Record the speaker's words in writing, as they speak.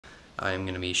I'm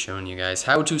going to be showing you guys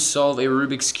how to solve a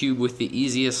Rubik's Cube with the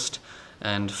easiest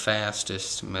and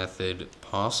fastest method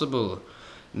possible.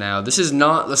 Now, this is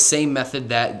not the same method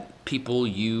that people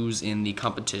use in the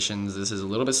competitions. This is a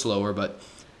little bit slower, but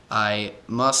I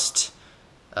must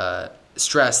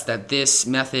stress that this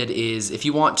method is, if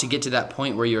you want to get to that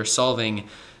point where you're solving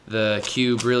the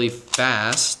cube really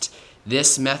fast,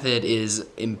 this method is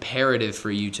imperative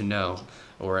for you to know,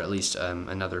 or at least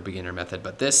another beginner method.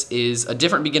 But this is a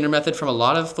different beginner method from a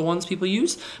lot of the ones people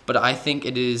use, but I think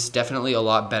it is definitely a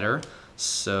lot better.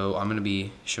 So I'm going to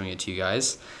be showing it to you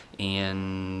guys.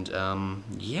 And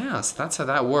yeah, so that's how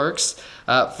that works.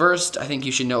 First, I think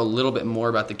you should know a little bit more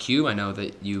about the cube. I know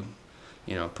that you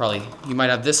might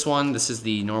have this one. This is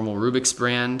the normal Rubik's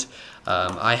brand.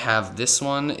 I have this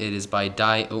one. It is by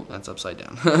oh, that's upside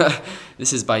down.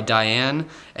 This is by Diane,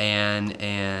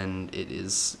 and it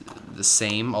is the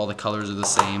same. All the colors are the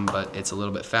same, but it's a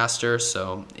little bit faster.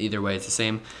 So either way, it's the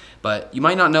same. But you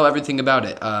might not know everything about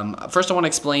it. First, I want to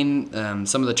explain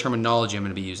some of the terminology I'm going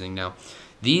to be using now.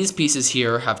 These pieces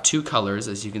here have two colors,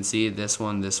 as you can see. This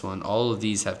one, all of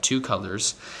these have two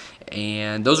colors.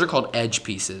 And those are called edge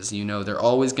pieces. You know, they're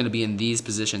always going to be in these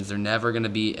positions. They're never going to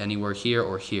be anywhere here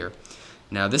or here.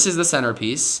 Now, this is the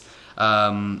centerpiece.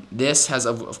 This has,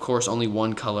 of course, only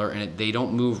one color, and they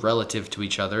don't move relative to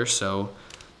each other, so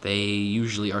they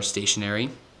usually are stationary.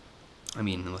 I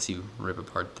mean, unless you rip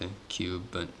apart the cube,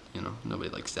 but, you know, nobody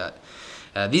likes that.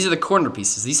 These are the corner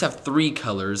pieces. These have three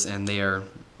colors, and they are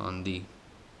on the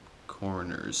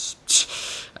corners.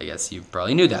 I guess you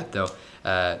probably knew that, though.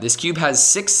 This cube has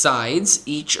 6 sides,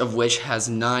 each of which has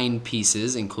 9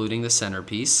 pieces, including the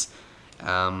centerpiece.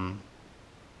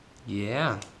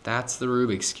 Yeah, that's the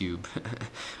Rubik's Cube,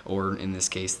 or in this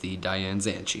case, the Diane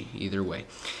Zanchi, either way.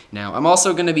 Now, I'm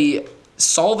also going to be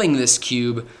solving this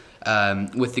cube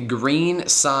with the green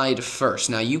side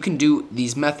first. Now, you can do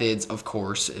these methods, of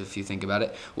course, if you think about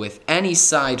it, with any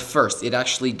side first. It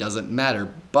actually doesn't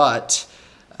matter, but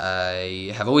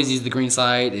I have always used the green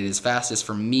side. It is fastest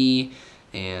for me,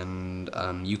 and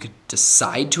you could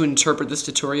decide to interpret this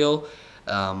tutorial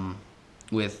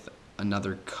with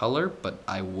another color, but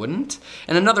I wouldn't.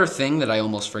 And another thing that I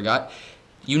almost forgot,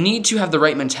 you need to have the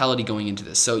right mentality going into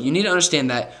this. So you need to understand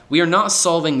that we are not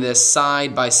solving this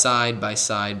side by side by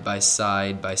side by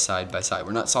side by side by side.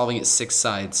 We're not solving it 6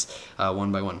 sides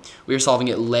one by one. We are solving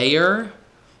it layer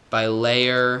by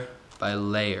layer by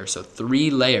layer, so 3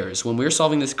 layers. When we're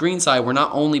solving this green side, we're not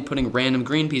only putting random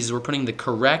green pieces, we're putting the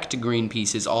correct green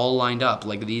pieces all lined up,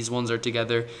 like these ones are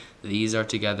together, these are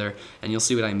together, and you'll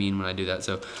see what I mean when I do that.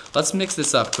 So let's mix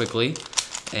this up quickly,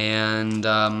 and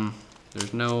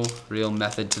there's no real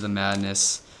method to the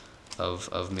madness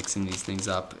of mixing these things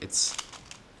up. It's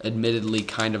admittedly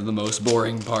kind of the most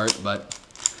boring part, but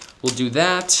we'll do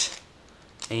that.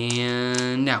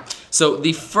 And now, so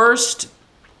the first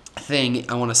thing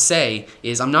I want to say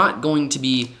is I'm not going to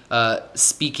be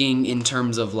speaking in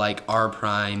terms of like R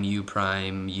prime, U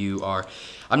prime, U R.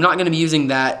 I'm not going to be using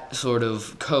that sort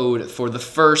of code for the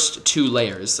first 2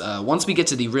 layers. Once we get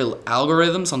to the real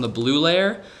algorithms on the blue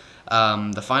layer,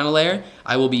 the final layer,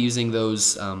 I will be using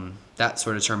those that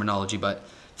sort of terminology. But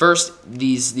first,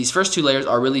 these first 2 layers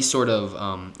are really sort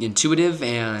of intuitive,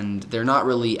 and they're not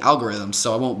really algorithms,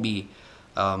 so I won't be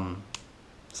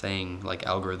saying like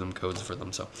algorithm codes for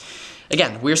them. So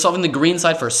again, we're solving the green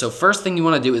side first. So first thing you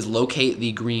want to do is locate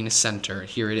the green center.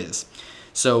 Here it is.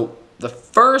 So the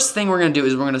first thing we're going to do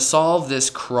is we're going to solve this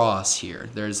cross here.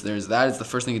 That is the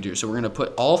first thing to do. So we're going to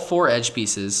put all 4 edge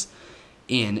pieces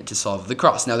in to solve the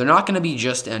cross. Now, they're not going to be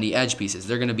just any edge pieces.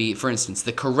 They're going to be, for instance,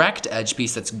 the correct edge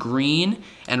piece that's green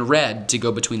and red to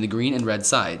go between the green and red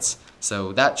sides.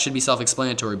 So that should be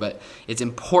self-explanatory, but it's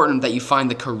important that you find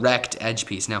the correct edge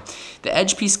piece. Now, the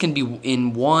edge piece can be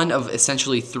in one of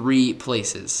essentially 3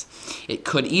 places. It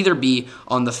could either be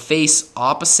on the face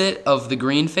opposite of the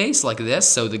green face, like this,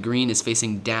 so the green is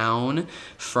facing down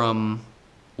from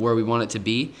where we want it to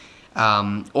be.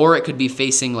 Or it could be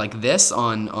facing like this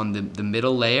on the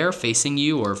middle layer, facing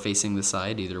you or facing the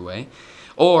side, either way.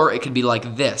 Or it could be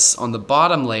like this, on the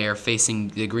bottom layer, facing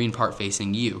the green part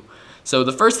facing you. So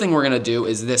the first thing we're going to do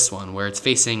is this one, where it's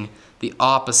facing the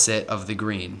opposite of the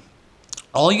green.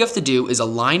 All you have to do is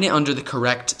align it under the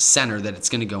correct center that it's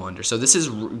going to go under. So this is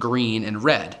green and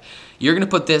red. You're going to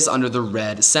put this under the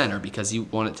red center because you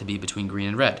want it to be between green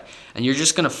and red. And you're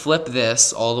just going to flip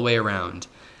this all the way around.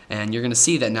 And you're going to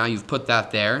see that now you've put that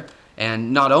there.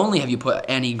 And not only have you put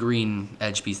any green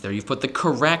edge piece there, you've put the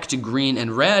correct green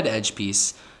and red edge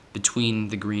piece between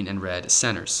the green and red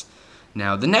centers.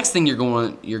 Now the next thing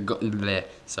the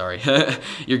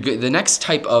next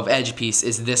type of edge piece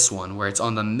is this one, where it's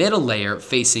on the middle layer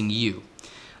facing you.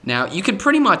 Now you can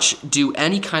pretty much do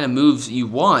any kind of moves you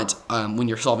want when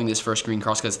you're solving this first green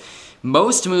cross, because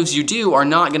most moves you do are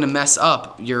not going to mess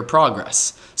up your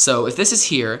progress. So if this is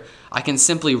here, I can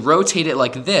simply rotate it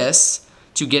like this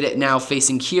to get it now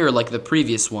facing here like the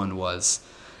previous one was.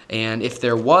 And if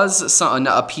there was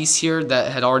a piece here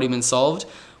that had already been solved,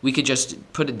 we could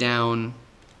just put it down,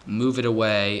 move it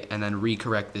away, and then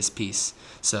recorrect this piece.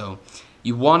 So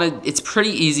it's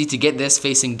pretty easy to get this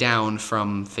facing down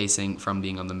from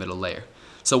being on the middle layer.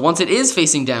 So once it is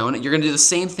facing down, you're gonna do the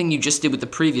same thing you just did with the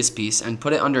previous piece and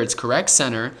put it under its correct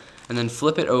center, and then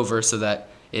flip it over so that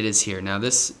it is here. Now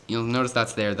this, you'll notice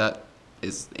that's there, that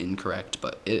is incorrect,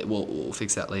 but we'll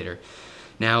fix that later.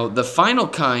 Now the final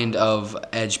kind of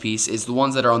edge piece is the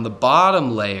ones that are on the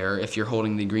bottom layer. If you're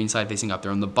holding the green side facing up,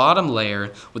 they're on the bottom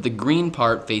layer with the green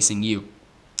part facing you.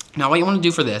 Now what you want to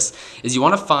do for this is you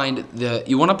want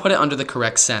to put it under the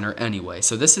correct center anyway.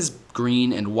 So this is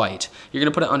green and white. You're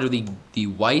going to put it under the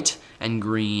white and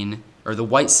green, or the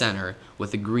white center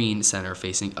with the green center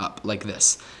facing up like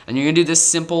this. And you're going to do this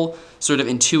simple sort of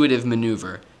intuitive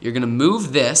maneuver. You're going to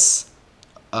move this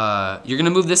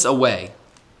away,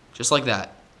 just like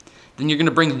that. Then you're going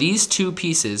to bring these two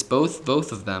pieces,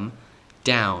 both of them,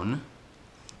 down.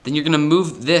 Then you're going to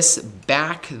move this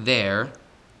back there,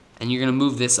 and you're going to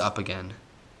move this up again.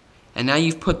 And now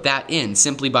you've put that in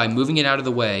simply by moving it out of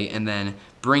the way and then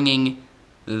bringing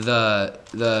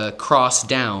the cross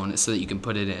down so that you can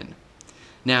put it in.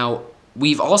 Now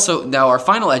our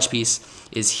final edge piece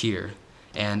is here.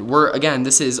 And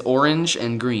this is orange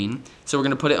and green, so we're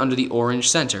going to put it under the orange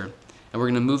center. And we're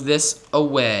going to move this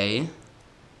away,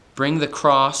 bring the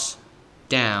cross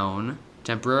down,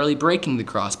 temporarily breaking the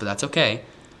cross, but that's okay.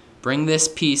 Bring this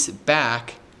piece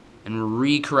back and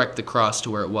recorrect the cross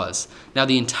to where it was. Now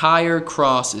the entire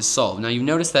cross is solved. Now you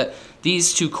notice that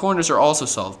these two corners are also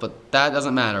solved, but that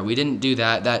doesn't matter. We didn't do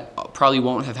that. That probably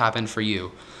won't have happened for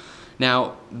you.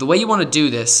 Now, the way you want to do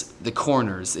this, the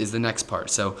corners, is the next part.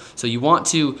 So you want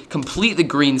to complete the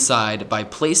green side by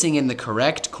placing in the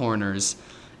correct corners,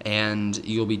 and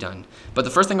you'll be done. But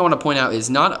the first thing I want to point out is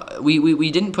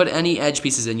we didn't put any edge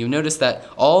pieces in. You'll notice that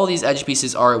all these edge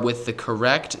pieces are with the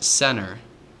correct center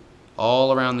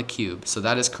all around the cube. So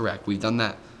that is correct. We've done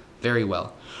that very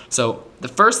well. So the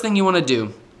first thing you want to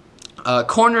do,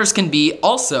 corners can be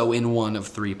also in one of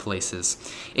three places.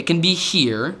 It can be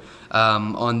here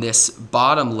on this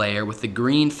bottom layer with the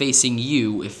green facing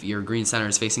you. If your green center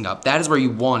is facing up, that is where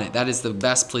you want it. That is the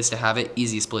best place to have it,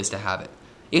 easiest place to have it.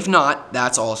 If not,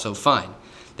 that's also fine.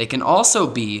 They can also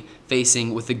be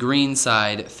facing with the green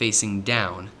side facing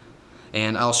down,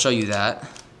 and I'll show you that,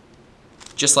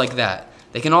 just like that.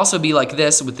 They can also be like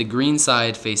this with the green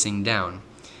side facing down.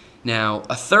 Now,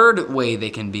 a third way they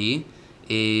can be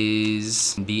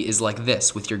is like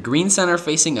this, with your green center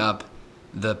facing up,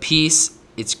 the piece,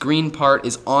 its green part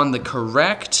is on the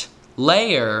correct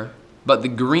layer, but the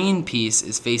green piece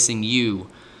is facing you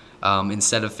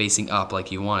instead of facing up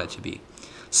like you want it to be.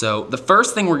 So the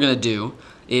first thing we're going to do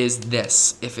is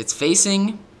this. If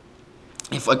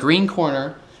a green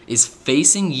corner is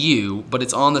facing you, but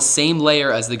it's on the same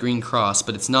layer as the green cross,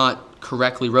 but it's not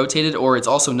correctly rotated, or it's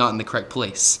also not in the correct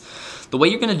place, the way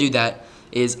you're going to do that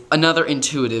is another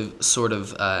intuitive sort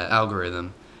of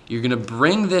algorithm. You're going to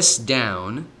bring this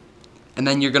down, and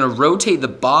then you're going to rotate the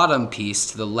bottom piece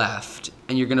to the left,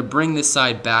 and you're going to bring this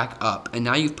side back up. And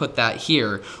now you've put that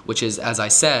here, which is, as I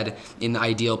said, in the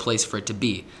ideal place for it to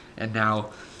be. And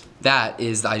now that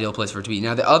is the ideal place for it to be.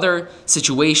 Now the other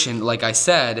situation, like I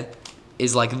said,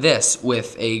 is like this,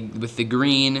 with the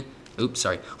green,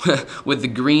 with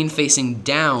the green facing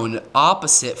down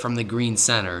opposite from the green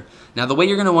center. Now the way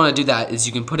you're going to want to do that is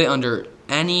you can put it under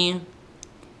any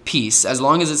piece, as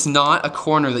long as it's not a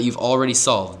corner that you've already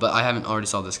solved. But I haven't already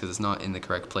solved this because it's not in the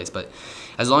correct place. But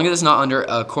as long as it's not under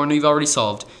a corner you've already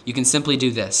solved, you can simply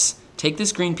do this. Take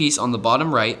this green piece on the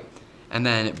bottom right, and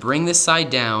then bring this side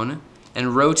down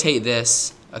and rotate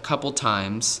this a couple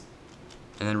times,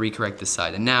 and then recorrect this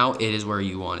side. And now it is where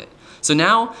you want it. So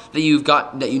now that you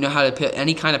know how to put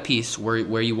any kind of piece where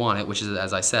you want it, which is,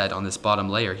 as I said, on this bottom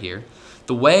layer here,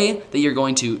 the way that you're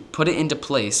going to put it into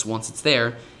place once it's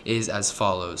there is as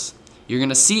follows. You're going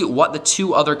to see what the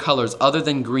two other colors other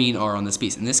than green are on this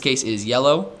piece. In this case, it is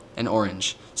yellow and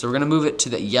orange. So we're going to move it to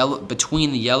the yellow,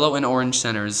 between the yellow and orange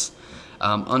centers,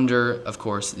 under, of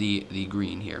course, the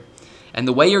green here. And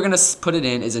the way you're going to put it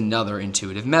in is another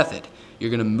intuitive method. You're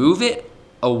going to move it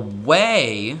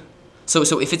away.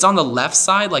 So if it's on the left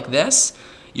side like this,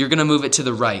 you're gonna move it to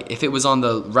the right. If it was on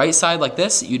the right side like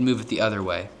this, you'd move it the other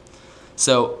way.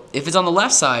 So if it's on the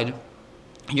left side,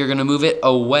 you're gonna move it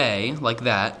away like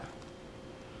that.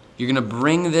 You're gonna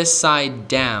bring this side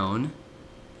down.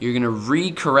 You're gonna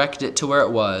recorrect it to where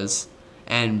it was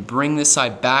and bring this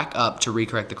side back up to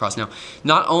recorrect the cross. Now,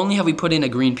 not only have we put in a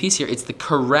green piece here, it's the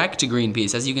correct green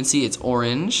piece. As you can see, it's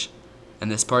orange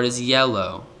and this part is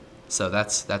yellow. So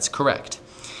that's correct.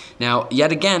 Now,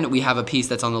 yet again, we have a piece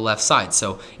that's on the left side.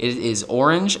 So it is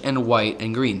orange and white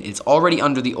and green. It's already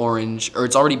under the orange, or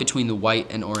it's already between the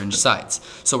white and orange sides.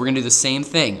 So we're gonna do the same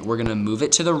thing. We're gonna move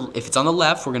it to the, if it's on the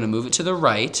left, we're gonna move it to the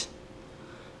right,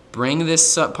 bring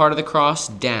this part of the cross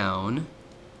down,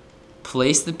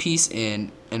 place the piece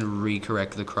in, and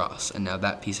recorrect the cross. And now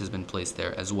that piece has been placed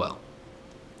there as well.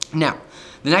 Now,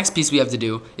 the next piece we have to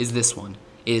do is this one.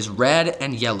 It is red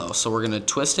and yellow. So we're gonna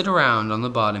twist it around on the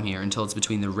bottom here until it's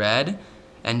between the red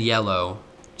and yellow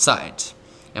sides.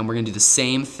 And we're gonna do the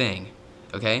same thing,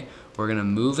 okay? We're gonna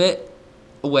move it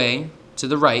away to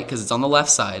the right because it's on the left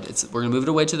side. We're gonna move it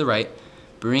away to the right,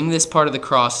 bring this part of the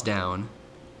cross down,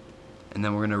 and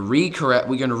then we're gonna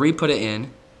re-put it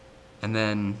in, and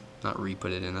then, not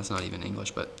re-put it in, that's not even English,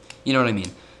 but you know what I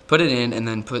mean. Put it in and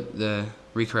then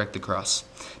recorrect the cross.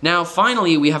 Now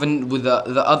finally we have with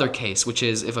the other case, which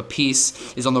is if a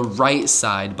piece is on the right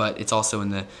side but it's also in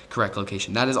the correct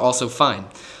location. That is also fine.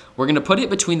 We're gonna put it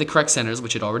between the correct centers,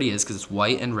 which it already is because it's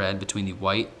white and red, between the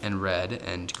white and red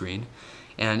and green.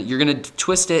 And you're gonna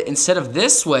twist it, instead of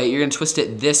this way, you're gonna twist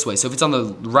it this way. So if it's on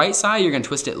the right side, you're gonna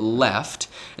twist it left,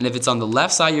 and if it's on the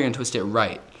left side, you're gonna twist it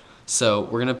right. So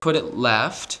we're gonna put it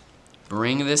left,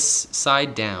 bring this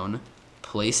side down,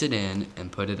 place it in,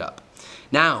 and put it up.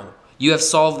 Now, you have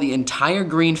solved the entire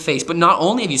green face, but not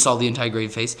only have you solved the entire green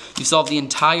face, you solved the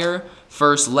entire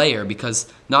first layer, because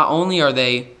not only are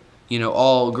they,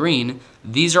 all green,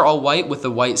 these are all white with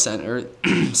the white center,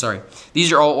 sorry,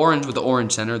 these are all orange with the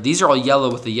orange center, these are all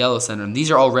yellow with the yellow center, and these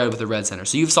are all red with the red center.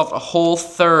 So you've solved a whole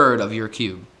third of your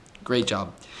cube. Great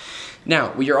job.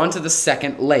 Now, we are on to the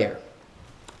second layer.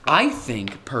 I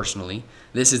think, personally,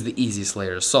 this is the easiest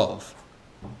layer to solve.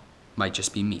 Might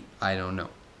just be me, I don't know.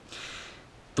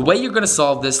 The way you're gonna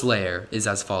solve this layer is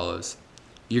as follows.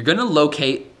 You're gonna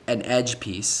locate an edge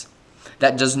piece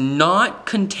that does not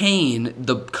contain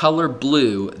the color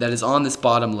blue that is on this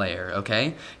bottom layer,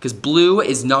 okay? Because blue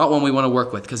is not one we wanna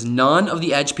work with, because none of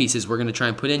the edge pieces we're gonna try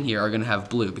and put in here are gonna have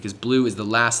blue, because blue is the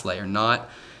last layer, not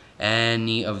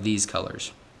any of these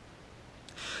colors.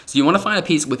 So you wanna find a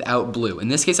piece without blue. In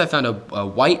this case, I found a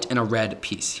white and a red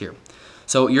piece here.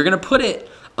 So you're gonna put it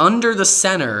under the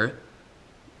center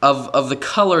of the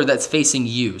color that's facing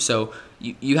you. So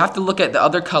you have to look at the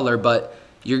other color, but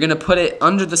you're gonna put it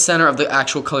under the center of the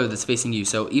actual color that's facing you.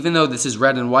 So even though this is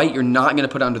red and white, you're not gonna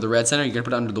put it under the red center, you're gonna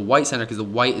put it under the white center because the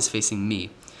white is facing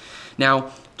me.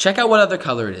 Now, check out what other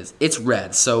color it is. It's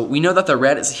red, so we know that the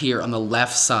red is here on the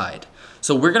left side.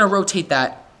 So we're gonna rotate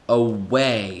that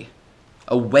away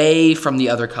from the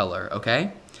other color,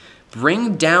 okay?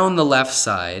 Bring down the left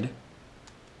side,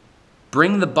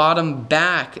 bring the bottom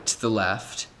back to the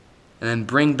left, and then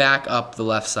bring back up the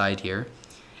left side here.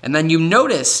 And then you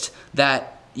noticed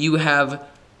that you have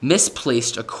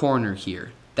misplaced a corner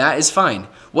here. That is fine.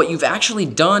 What you've actually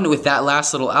done with that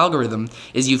last little algorithm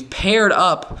is you've paired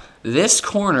up this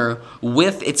corner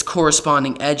with its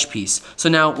corresponding edge piece. So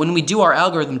now when we do our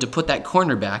algorithm to put that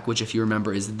corner back, which if you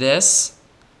remember is this,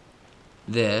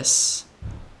 this,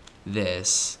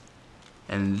 this,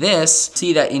 and this,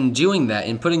 see that in doing that,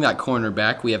 in putting that corner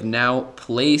back, we have now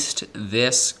placed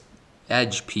this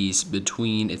edge piece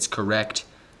between its correct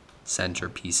center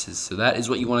pieces. So that is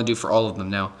what you want to do for all of them.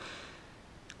 Now,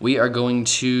 we are going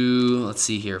to, let's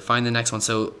see here, find the next one.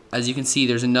 So as you can see,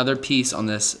 there's another piece on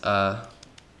this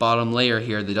bottom layer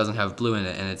here that doesn't have blue in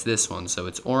it, and it's this one. So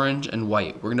it's orange and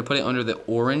white. We're gonna put it under the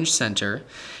orange center,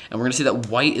 and we're gonna see that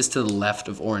white is to the left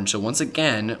of orange. So once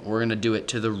again, we're gonna do it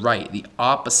to the right, the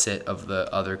opposite of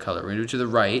the other color. We're gonna do it to the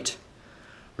right.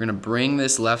 We're gonna bring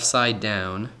this left side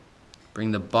down,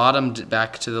 bring the bottom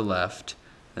back to the left,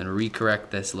 then recorrect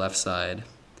this left side.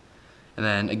 And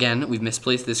then again, we've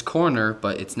misplaced this corner,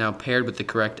 but it's now paired with the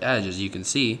correct edge, as you can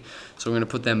see. So we're gonna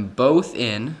put them both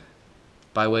in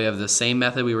by way of the same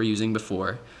method we were using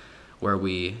before, where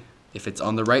if it's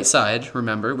on the right side,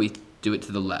 remember, we do it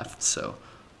to the left. So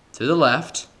to the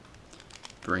left,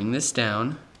 bring this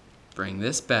down, bring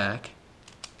this back,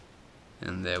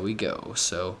 and there we go.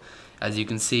 So as you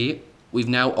can see, we've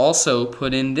now also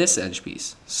put in this edge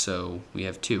piece. So we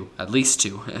have two, at least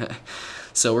two.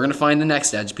 So we're gonna find the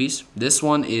next edge piece. This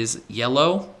one is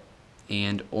yellow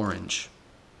and orange.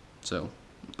 So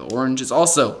the orange is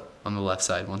also on the left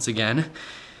side once again.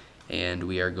 And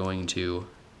we are going to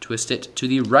twist it to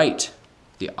the right,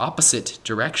 the opposite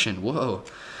direction. Whoa.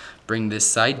 Bring this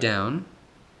side down.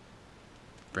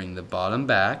 Bring the bottom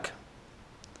back.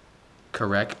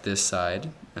 Correct this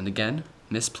side. And again,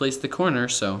 misplace the corner,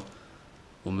 so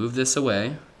we'll move this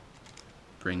away.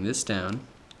 Bring this down.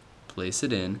 Place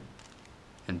it in.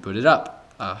 And put it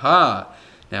up. Aha!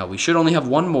 Now we should only have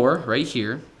one more right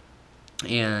here.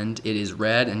 And it is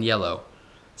red and yellow.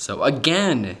 So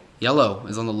again, yellow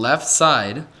is on the left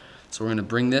side. So we're going to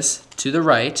bring this to the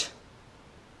right.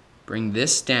 Bring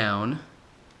this down.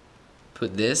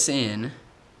 Put this in.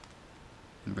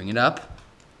 And bring it up.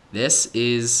 This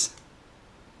has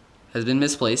been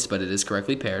misplaced, but it is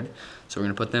correctly paired. So we're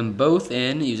going to put them both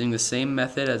in using the same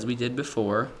method as we did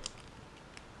before.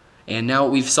 And now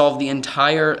we've solved the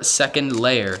entire second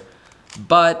layer.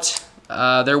 But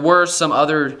there were some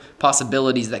other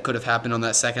possibilities that could have happened on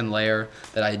that second layer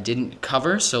that I didn't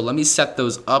cover, so let me set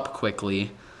those up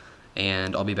quickly,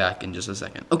 and I'll be back in just a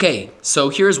second. Okay, so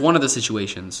here's one of the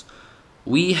situations.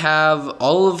 We have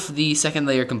all of the second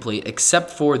layer complete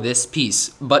except for this piece,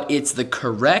 but it's the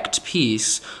correct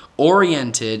piece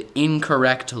oriented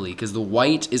incorrectly because the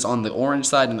white is on the orange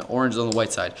side and the orange is on the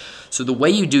white side. So the way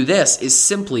you do this is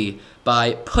simply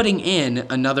by putting in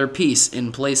another piece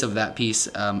in place of that piece,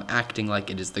 acting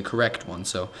like it is the correct one.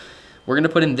 So we're going to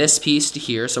put in this piece to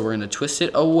here, so we're going to twist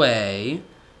it away,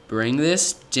 bring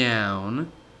this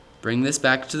down, bring this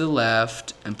back to the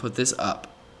left, and put this up.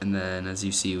 And then as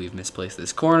you see, we've misplaced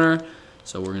this corner,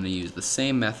 so we're going to use the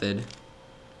same method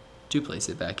to place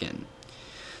it back in.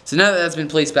 So now that that's been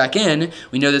placed back in,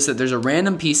 we notice that there's a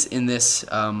random piece in this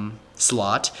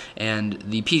slot, and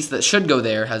the piece that should go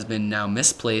there has been now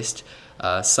misplaced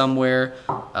somewhere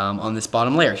on this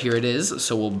bottom layer. Here it is,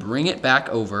 so we'll bring it back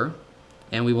over,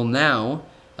 and we will now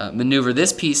maneuver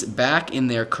this piece back in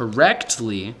there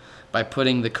correctly by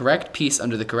putting the correct piece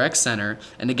under the correct center,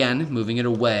 and again, moving it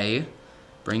away,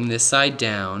 bring this side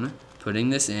down,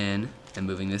 putting this in, and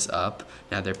moving this up.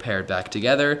 Now they're paired back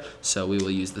together, so we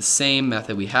will use the same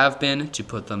method we have been to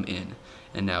put them in.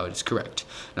 And now it is correct.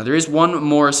 Now there is one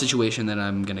more situation that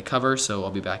I'm going to cover, so I'll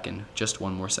be back in just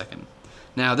one more second.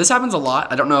 Now this happens a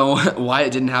lot. I don't know why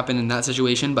it didn't happen in that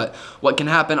situation, but what can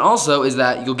happen also is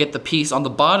that you'll get the piece on the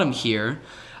bottom here,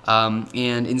 and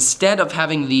instead of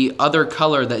having the other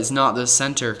color that is not the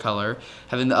center color,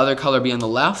 having the other color be on the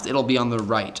left, it'll be on the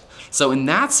right. So in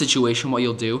that situation, what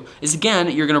you'll do is,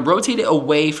 again, you're going to rotate it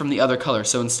away from the other color.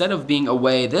 So instead of being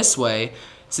away this way,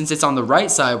 since it's on the right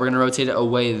side, we're going to rotate it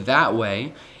away that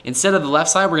way. Instead of the left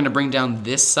side, we're going to bring down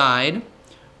this side,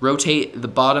 rotate the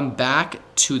bottom back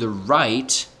to the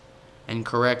right, and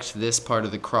correct this part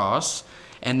of the cross.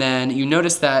 And then you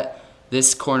notice that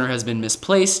this corner has been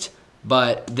misplaced,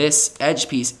 but this edge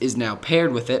piece is now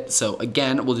paired with it. So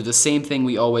again, we'll do the same thing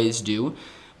we always do.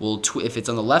 If it's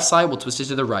on the left side, we'll twist it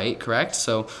to the right, correct?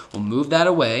 So we'll move that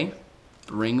away,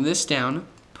 bring this down,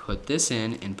 put this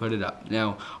in, and put it up.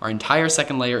 Now, our entire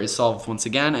second layer is solved once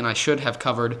again, and I should have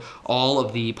covered all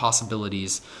of the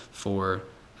possibilities for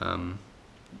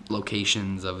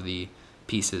locations of the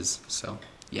pieces. So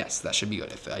yes, that should be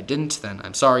good. If I didn't, then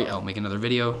I'm sorry. I'll make another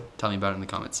video. Tell me about it in the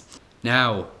comments.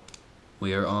 Now,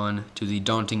 we are on to the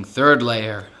daunting third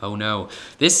layer. Oh no.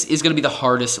 This is going to be the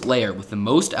hardest layer with the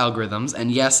most algorithms,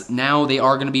 and yes, now they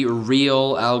are going to be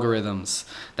real algorithms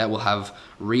that will have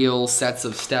real sets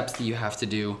of steps that you have to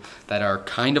do that are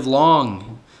kind of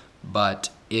long, but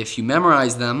if you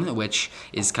memorize them, which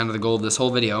is kind of the goal of this whole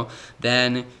video,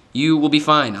 then you will be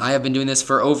fine. I have been doing this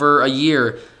for over a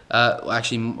year,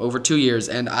 actually over 2 years,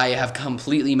 and I have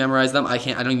completely memorized them. I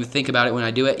don't even think about it when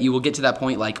I do it. You will get to that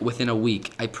point like within a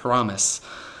week, I promise.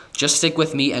 Just stick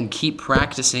with me and keep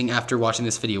practicing after watching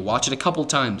this video. Watch it a couple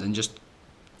times and just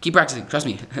keep practicing, trust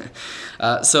me.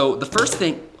 So the first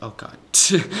thing, oh God.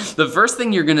 The first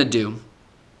thing you're gonna do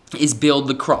is build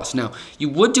the cross. Now, you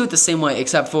would do it the same way,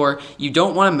 except for you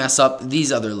don't want to mess up these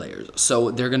other layers.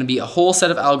 So they're going to be a whole set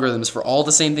of algorithms for all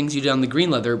the same things you did on the green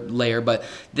leather layer, but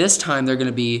this time they're going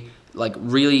to be like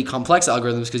really complex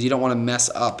algorithms because you don't want to mess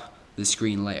up this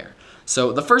green layer.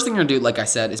 So the first thing you're going to do, like I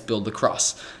said, is build the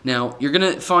cross. Now, you're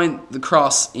going to find the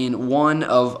cross in one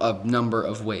of a number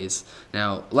of ways.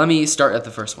 Now, let me start at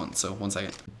the first one, so 1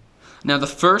 second. Now, the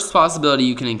first possibility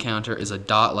you can encounter is a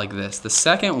dot like this. The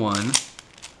second one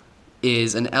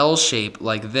is an L shape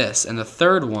like this, and the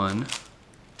third one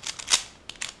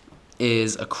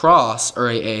is a cross or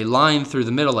a line through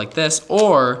the middle like this,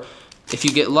 or if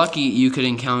you get lucky, you could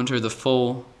encounter the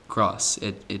full cross.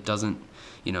 It doesn't,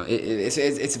 you know,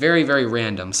 it's very, very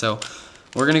random. So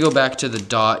we're gonna go back to the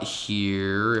dot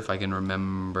here, if I can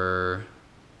remember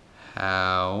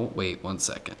wait 1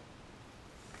 second.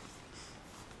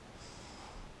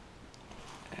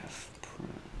 F prime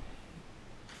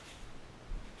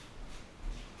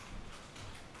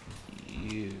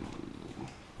U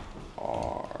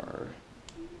R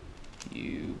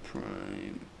U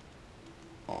prime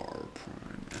R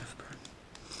prime F prime.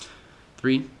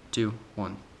 3, 2,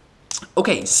 1.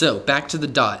 Okay, so back to the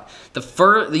dot.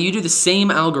 You do the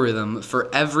same algorithm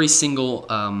for every single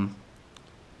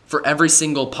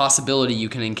possibility you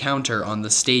can encounter on the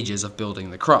stages of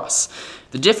building the cross.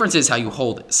 The difference is how you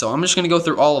hold it. So I'm just going to go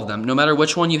through all of them. No matter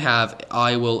which one you have,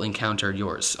 I will encounter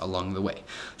yours along the way.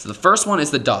 So the first one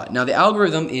is the dot. Now the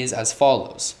algorithm is as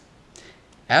follows.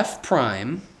 F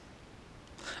prime.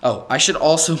 Oh, I should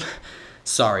also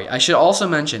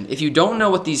mention, if you don't know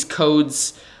what these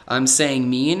codes I'm saying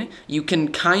mean, you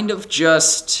can kind of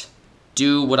just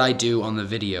do what I do on the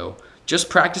video. Just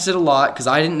practice it a lot, because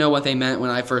I didn't know what they meant when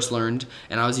I first learned,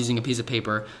 and I was using a piece of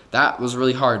paper. That was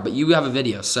really hard, but you have a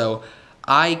video, so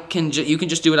you can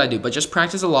just do what I do. But just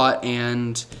practice a lot,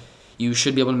 and you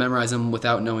should be able to memorize them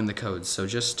without knowing the codes. So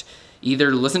just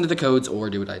either listen to the codes or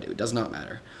do what I do. It does not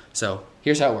matter. So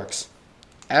here's how it works.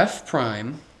 F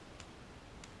prime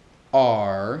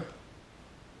R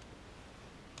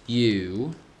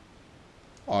U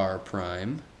R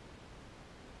prime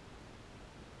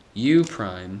U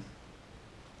prime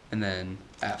and then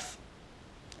F.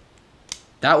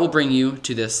 That will bring you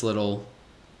to this little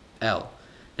L.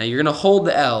 Now you're going to hold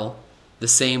the L the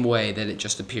same way that it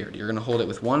just appeared. You're going to hold it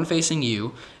with one facing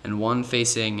you and one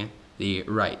facing the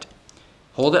right.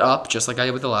 Hold it up just like I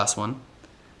did with the last one,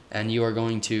 and you are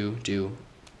going to do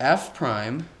F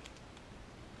prime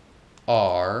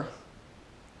R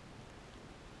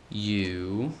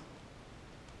U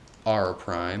R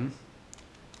prime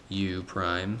U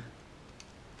prime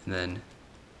and then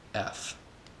F.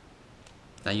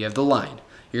 Now you have the line.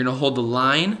 You're going to hold the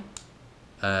line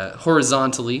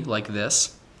horizontally like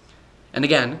this. And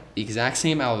again, the exact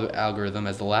same algorithm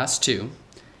as the last two.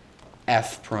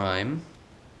 F prime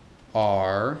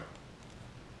R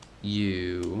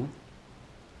U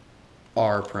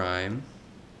R prime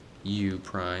U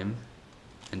prime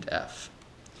and F.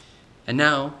 And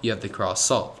now you have the cross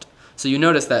solved. So you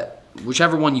notice that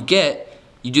whichever one you get,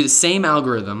 you do the same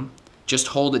algorithm, just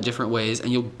hold it different ways,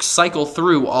 and you'll cycle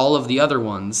through all of the other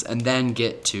ones and then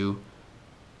get to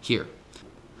here.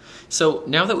 So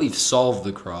now that we've solved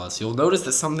the cross, you'll notice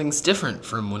that something's different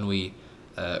from when we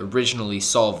originally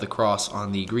solved the cross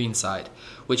on the green side,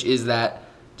 which is that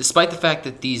despite the fact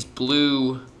that these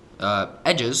blue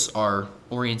edges are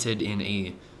oriented in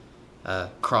a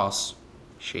cross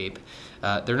shape,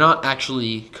 they're not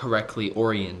actually correctly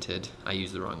oriented. I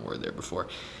used the wrong word there before.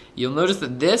 You'll notice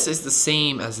that this is the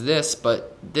same as this,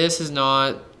 but this is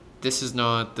not, this is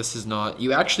not, this is not.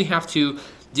 You actually have to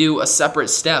do a separate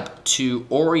step to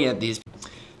orient these.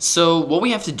 So what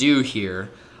we have to do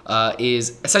here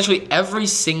is essentially every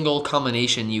single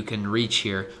combination you can reach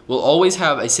here will always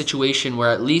have a situation where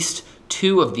at least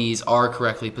two of these are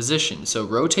correctly positioned. So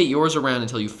rotate yours around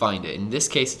until you find it. In this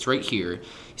case, it's right here. You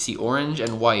see orange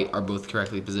and white are both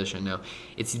correctly positioned. Now,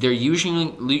 they're usually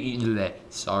going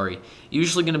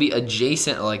to be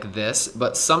adjacent like this,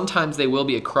 but sometimes they will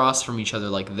be across from each other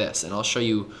like this, and I'll show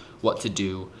you what to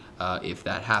do if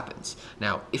that happens.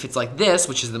 Now, if it's like this,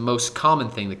 which is the most common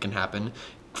thing that can happen,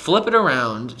 flip it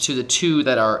around to the two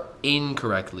that are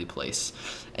incorrectly placed,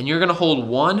 and you're going to hold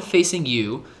one facing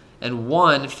you and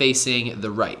one facing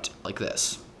the right, like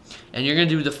this. And you're going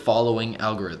to do the following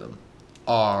algorithm.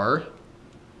 R,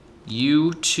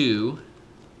 U2,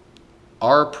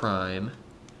 R prime,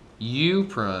 U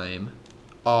prime,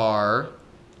 R,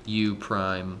 U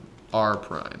prime, R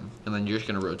prime. And then you're just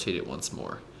going to rotate it once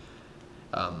more.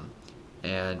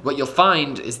 And what you'll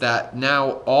find is that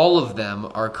now all of them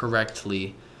are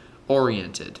correctly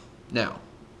oriented. Now,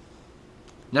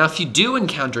 if you do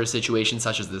encounter a situation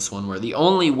such as this one where the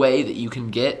only way that you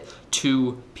can get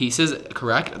two pieces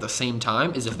correct at the same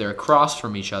time is if they're across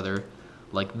from each other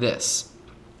like this,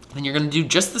 then you're going to do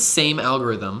just the same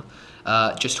algorithm,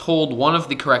 just hold one of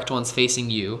the correct ones facing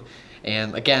you,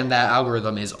 and again that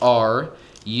algorithm is R,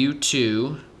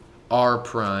 U2, R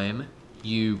prime,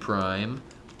 U prime,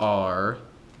 R,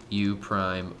 U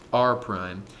prime, R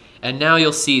prime. And now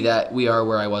you'll see that we are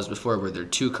where I was before, where there are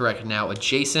two correct now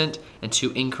adjacent and two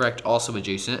incorrect also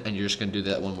adjacent, and you're just going to do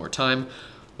that one more time,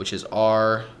 which is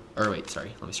R, or wait,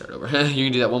 sorry, let me start over. You're going to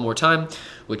do that one more time,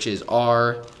 which is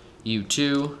R,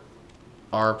 U2,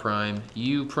 R prime,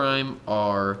 U prime,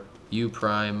 R, U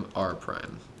prime, R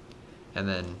prime. And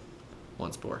then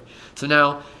once more. So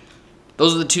now,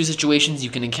 Those are the two situations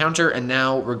you can encounter, and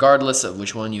now, regardless of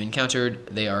which one you encountered,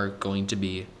 they are going to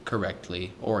be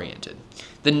correctly oriented.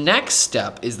 The next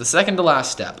step is the second to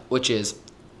last step, which is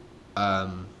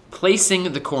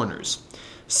placing the corners.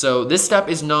 So this step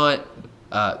is not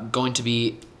going to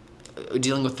be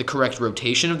dealing with the correct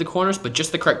rotation of the corners, but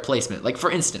just the correct placement. Like, for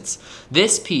instance,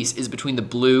 this piece is between the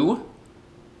blue,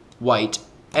 white,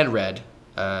 and red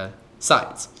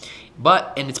sides.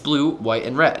 And it's blue, white,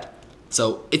 and red.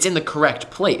 So it's in the correct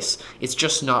place. It's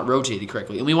just not rotated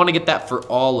correctly. And we want to get that for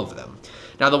all of them.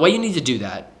 Now, the way you need to do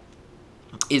that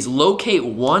is locate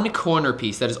one corner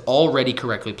piece that is already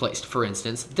correctly placed. For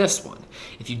instance, this one.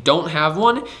 If you don't have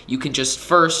one, you can just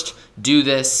first do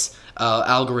this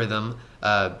algorithm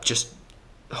just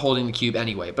holding the cube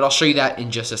anyway. But I'll show you that in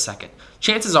just a second.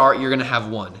 Chances are you're going to have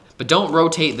one. But don't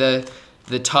rotate the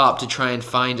top to try and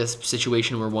find a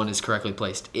situation where one is correctly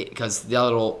placed, because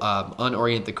that'll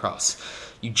unorient the cross.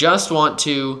 You just want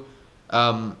to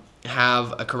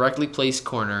have a correctly placed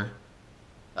corner,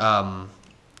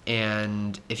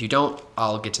 and if you don't,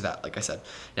 I'll get to that, like I said.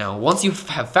 Now, once you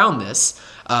have found this,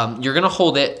 you're going to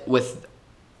hold it with,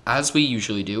 as we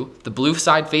usually do, the blue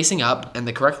side facing up and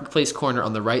the correctly placed corner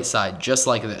on the right side, just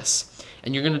like this.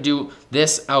 And you're going to do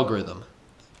this algorithm.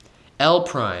 L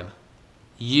prime,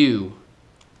 U,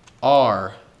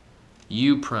 R,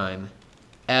 U prime,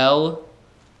 L,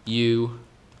 U,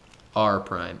 R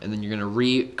prime. And then you're going to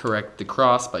re-correct the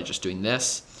cross by just doing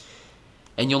this.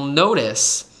 And you'll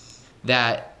notice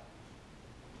that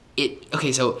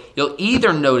so you'll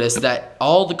either notice that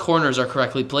all the corners are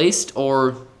correctly placed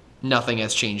or nothing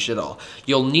has changed at all.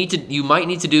 You might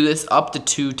need to do this up to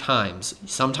 2 times.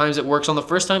 Sometimes it works on the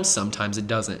first time, sometimes it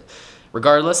doesn't.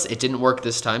 Regardless, it didn't work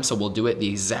this time, so we'll do it the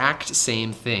exact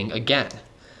same thing again.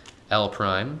 L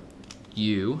prime,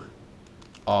 U,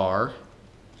 R,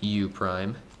 U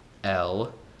prime,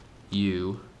 L,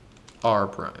 U, R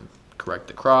prime. Correct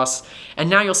the cross. And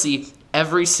now you'll see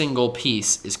every single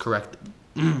piece is correct.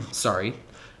 Sorry.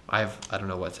 I don't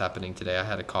know what's happening today. I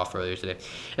had a cough earlier today.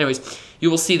 Anyways, you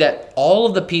will see that all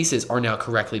of the pieces are now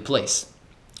correctly placed.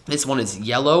 This one is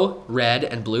yellow, red,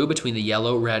 and blue between the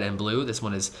yellow, red, and blue. This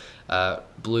one is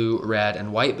blue, red,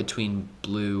 and white between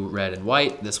blue, red, and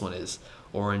white. This one is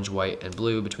orange, white, and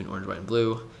blue between orange, white, and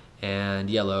blue. And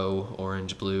yellow,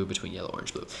 orange, blue between yellow,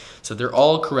 orange, blue. So they're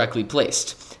all correctly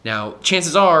placed. Now,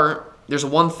 chances are there's a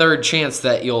 1/3 chance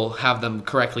that you'll have them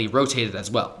correctly rotated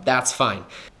as well. That's fine.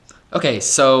 Okay,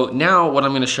 so now what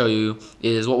I'm going to show you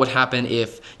is what would happen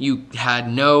if you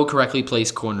had no correctly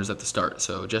placed corners at the start.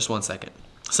 So just 1 second.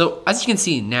 So as you can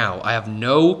see now, I have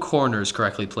no corners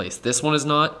correctly placed. This one is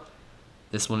not,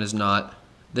 this one is not,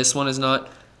 this one is not,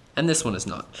 and this one is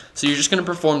not. So you're just going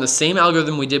to perform the same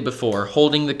algorithm we did before,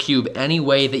 holding the cube any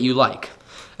way that you like.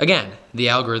 Again, the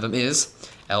algorithm is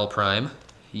L prime,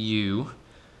 U,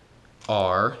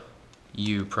 R,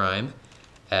 U prime,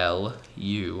 L,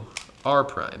 U, R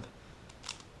prime.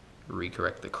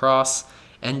 Recorrect the cross,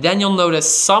 and then you'll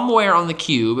notice somewhere on the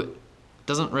cube,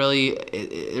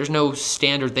 there's no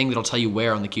standard thing that'll tell you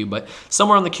where on the cube, but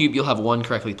somewhere on the cube you'll have one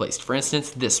correctly placed. For instance,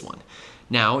 this one.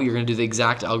 Now you're going to do the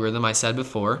exact algorithm I said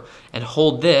before and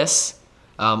hold this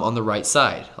on the right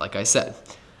side, like I said.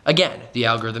 Again, the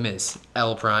algorithm is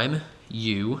L prime,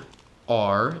 U,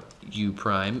 R, U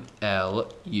prime, L,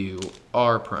 U,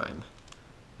 R prime.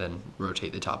 Then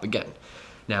rotate the top again.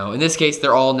 Now, in this case,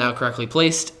 they're all now correctly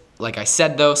placed. Like I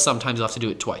said, though, sometimes you'll have to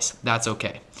do it twice. That's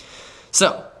okay.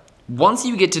 So, once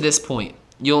you get to this point,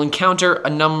 you'll encounter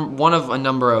one of a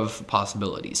number of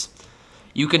possibilities.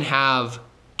 You can have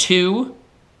 2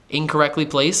 incorrectly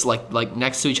placed, like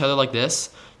next to each other like this,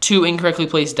 2 incorrectly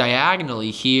placed diagonally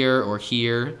here or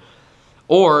here,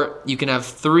 or you can have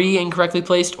 3 incorrectly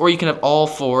placed, or you can have all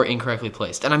 4 incorrectly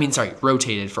placed. And I mean, sorry,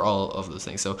 rotated for all of those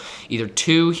things. So either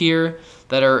 2 here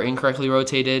that are incorrectly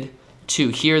rotated, 2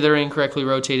 here that are incorrectly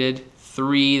rotated,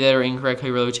 3 that are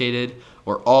incorrectly rotated,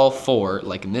 or all 4,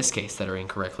 like in this case, that are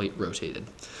incorrectly rotated.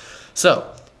 So,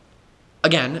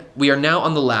 again, we are now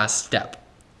on the last step,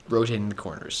 rotating the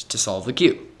corners to solve the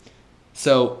cube.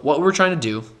 So what we're trying to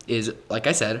do is, like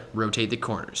I said, rotate the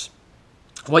corners.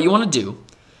 What you want to do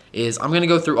is, I'm going to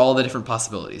go through all the different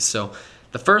possibilities. So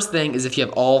the first thing is if you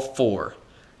have all 4,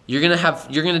 you're going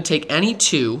to take any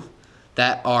 2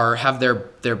 that have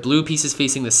their blue pieces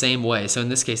facing the same way. So in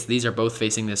this case, these are both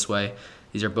facing this way.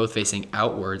 These are both facing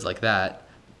outwards like that.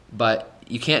 But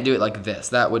you can't do it like this.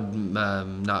 That would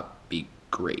not be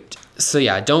great. So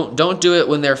yeah, don't do it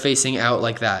when they're facing out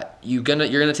like that. You're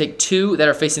gonna take 2 that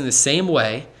are facing the same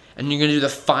way, and you're gonna do the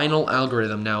final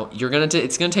algorithm. Now,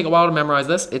 it's gonna take a while to memorize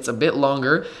this. It's a bit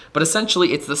longer, but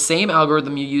essentially it's the same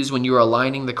algorithm you use when you're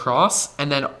aligning the cross,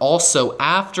 and then also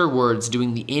afterwards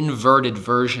doing the inverted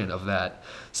version of that.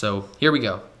 So here we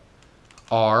go.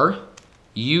 R,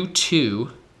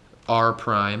 U2, R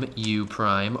prime, U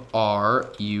prime, R,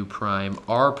 U prime,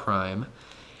 R prime,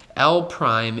 L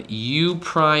prime, U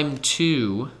prime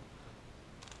 2,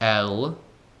 L,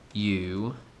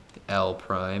 U, L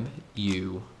prime,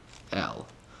 U, L.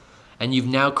 And you've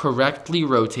now correctly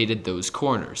rotated those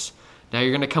corners. Now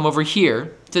you're going to come over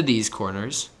here to these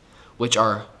corners, which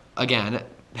are, again,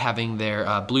 having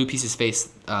their blue pieces face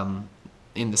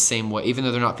in the same way. Even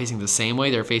though they're not facing the same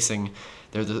way, they're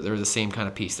the same kind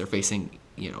of piece. They're facing,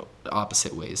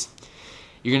 opposite ways.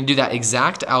 You're going to do that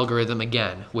exact algorithm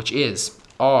again, which is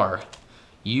R,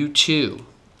 U2,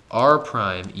 R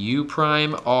prime, U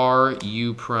prime, R,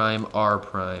 U prime, R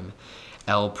prime,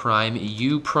 L prime,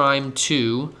 U prime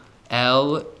 2,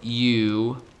 L,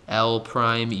 U, L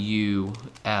prime, U,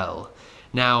 L.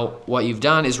 Now, what you've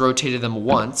done is rotated them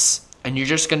once, and you're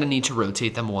just going to need to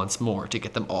rotate them once more to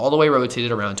get them all the way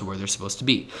rotated around to where they're supposed to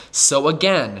be. So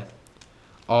again,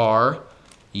 R,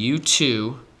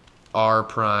 U2, R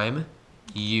prime,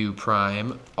 U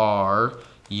prime, R,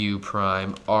 U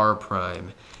prime, R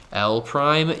prime, L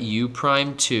prime, U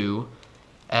prime 2,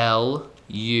 L,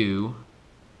 U,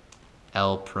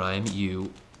 L prime,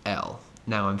 U, L.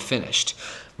 Now I'm finished.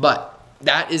 But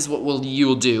that is what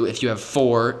you'll do if you have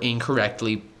 4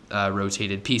 incorrectly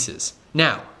rotated pieces.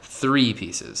 Now, 3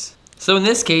 pieces. So in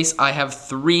this case, I have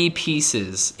 3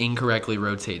 pieces incorrectly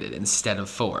rotated instead of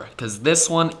 4, because this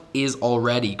one is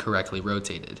already correctly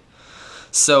rotated.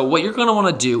 So what you're going to want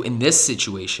to do in this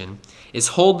situation is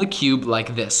hold the cube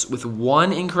like this, with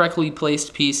 1 incorrectly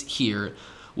placed piece here,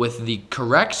 with the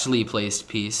correctly placed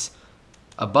piece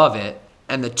above it,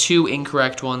 and the 2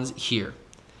 incorrect ones here.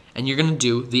 And you're going to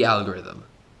do the algorithm.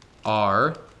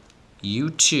 R,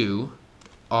 U2,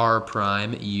 R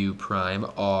prime, U prime,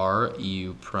 R,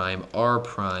 U prime, R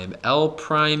prime, L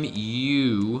prime,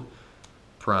 U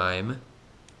prime,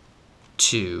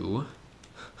 2,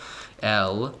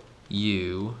 L,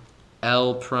 U,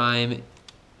 L prime,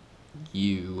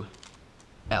 U,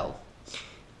 L.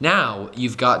 Now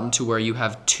you've gotten to where you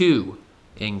have 2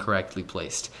 incorrectly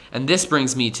placed. And this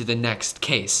brings me to the next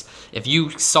case. If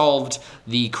you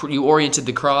oriented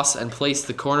the cross and placed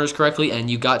the corners correctly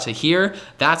and you got to here,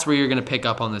 that's where you're going to pick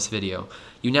up on this video.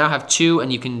 You now have 2,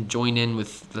 and you can join in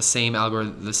with the same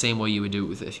algorithm, the same way you would do it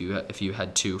with if you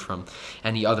had 2 from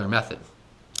any other method.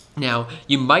 Now,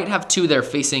 you might have 2 that are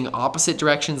facing opposite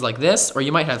directions like this, or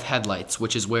you might have headlights,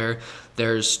 which is where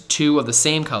there's 2 of the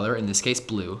same color, in this case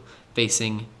blue,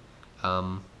 facing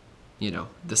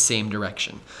the same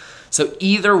direction. So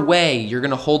either way, you're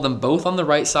going to hold them both on the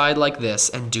right side like this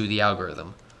and do the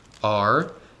algorithm.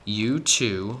 R,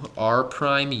 U2, R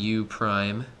prime, U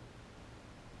prime,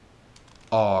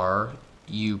 R,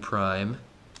 U prime,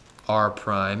 R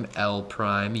prime, L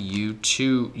prime,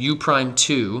 U2, U prime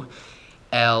 2,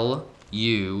 L,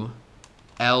 U,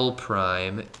 L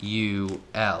prime, U,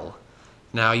 L.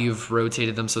 Now you've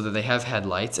rotated them so that they have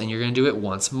headlights, and you're going to do it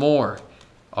once more.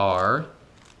 R,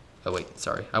 oh wait,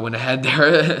 sorry, I went ahead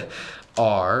there.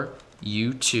 R,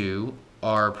 U2,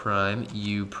 R prime,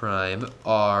 U prime,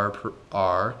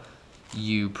 R,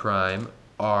 U prime,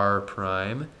 R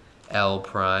prime, L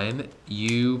prime,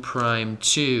 U prime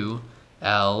 2,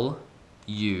 L,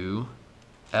 U,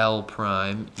 L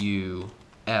prime, U,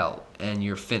 L. And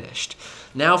you're finished.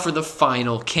 Now for the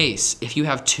final case, if you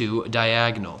have 2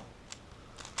 diagonal.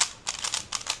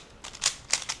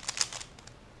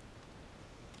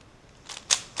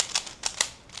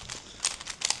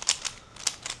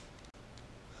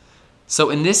 So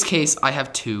in this case, I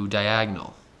have 2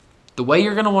 diagonal. The way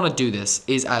you're going to want to do this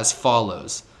is as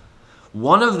follows.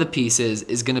 One of the pieces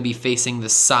is going to be facing the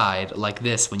side like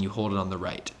this when you hold it on the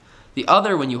right. The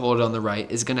other, when you hold it on the right,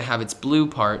 is going to have its blue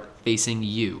part facing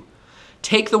you.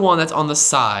 Take the one that's on the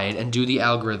side and do the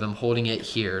algorithm holding it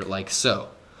here like so.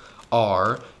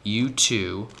 R,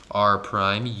 U2, R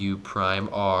prime, U prime,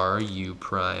 R, U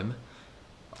prime,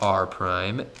 R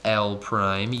prime, L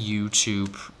prime,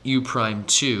 U2, U prime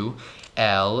 2,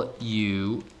 L,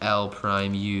 U, L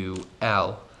prime, U,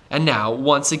 L. And now,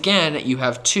 once again, you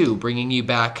have 2, bringing you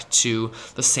back to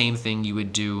the same thing you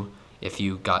would do if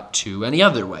you got 2 any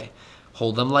other way.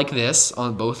 Hold them like this,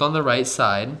 both on the right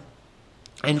side.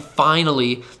 And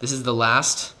finally, this is the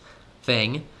last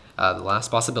thing, the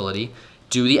last possibility,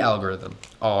 do the algorithm.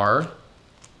 R,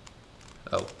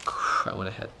 oh, I went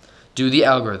ahead. Do the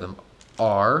algorithm.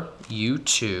 R,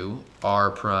 U2,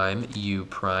 R prime, U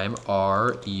prime,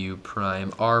 R, U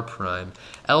prime, R prime,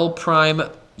 L prime,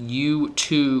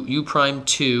 U2, U prime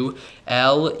 2,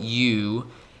 L, U,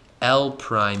 L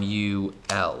prime, U,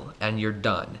 L, and you're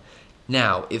done.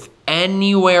 Now, if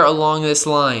anywhere along this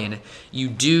line you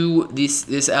do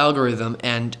this algorithm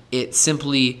and it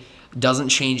simply doesn't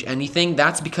change anything,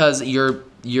 that's because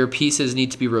your pieces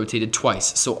need to be rotated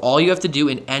twice. So all you have to do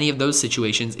in any of those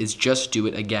situations is just do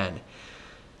it again.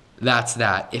 That's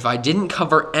that. If I didn't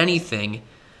cover anything,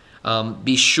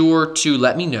 be sure to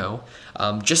let me know.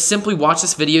 Just simply watch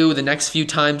this video the next few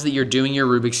times that you're doing your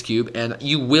Rubik's Cube, and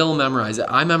you will memorize it.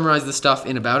 I memorized this stuff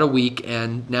in about a week,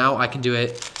 and now I can do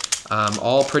it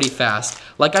all pretty fast.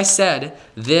 Like I said,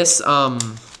 this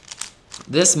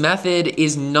method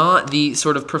is not the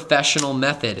sort of professional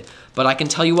method, but I can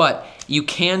tell you what, you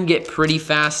can get pretty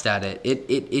fast at it.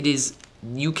 It is.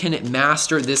 You can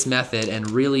master this method and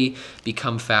really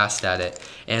become fast at it.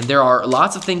 And there are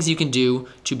lots of things you can do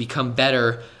to become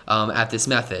better at this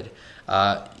method.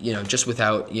 Just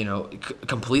without,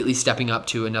 completely stepping up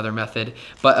to another method.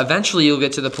 But eventually you'll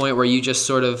get to the point where you just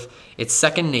sort of, it's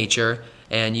second nature,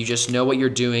 and you just know what you're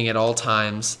doing at all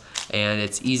times, and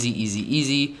it's easy, easy,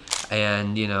 easy,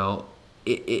 and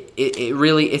it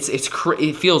really,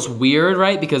 it feels weird,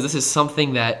 right? Because this is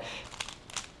something that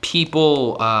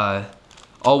people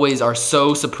always are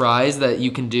so surprised that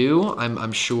you can do,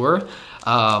 I'm sure,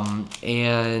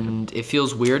 and it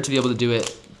feels weird to be able to do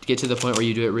it, get to the point where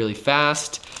you do it really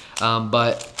fast,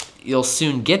 but you'll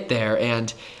soon get there.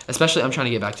 And especially, I'm trying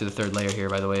to get back to the third layer here,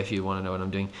 by the way, if you want to know what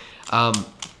I'm doing.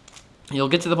 You'll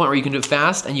get to the point where you can do it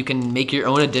fast, and you can make your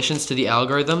own additions to the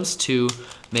algorithms to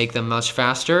make them much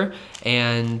faster,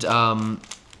 and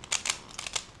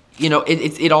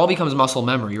it all becomes muscle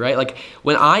memory, right? Like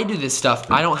when I do this stuff,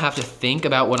 I don't have to think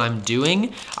about what I'm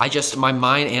doing. My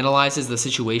mind analyzes the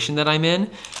situation that I'm in,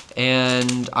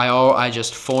 and I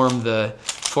just form the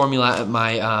formula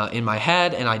in my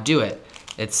head, and I do it.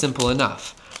 It's simple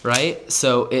enough, right?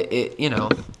 So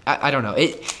I don't know.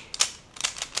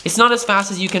 It's not as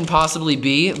fast as you can possibly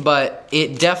be, but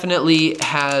it definitely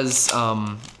has.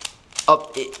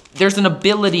 There's an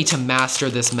ability to master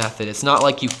this method. It's not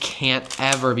like you can't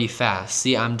ever be fast.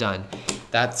 See, I'm done.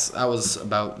 That was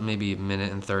about maybe a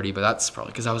minute and 30, but that's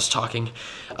probably because I was talking.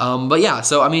 But yeah,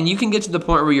 so I mean, you can get to the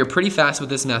point where you're pretty fast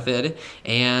with this method,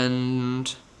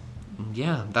 and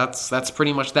yeah, that's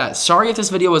pretty much that. Sorry if this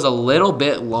video was a little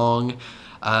bit long.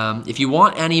 If you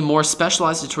want any more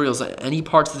specialized tutorials on any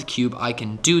parts of the cube, I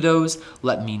can do those.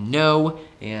 Let me know,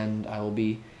 and I will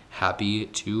be happy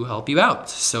to help you out.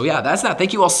 So yeah, that's that.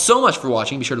 Thank you all so much for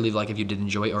watching. Be sure to leave a like if you did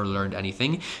enjoy or learned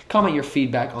anything. Comment your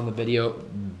feedback on the video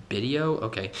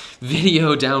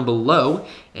down below,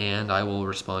 and I will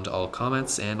respond to all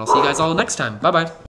comments, and I'll see you guys all next time. Bye-bye.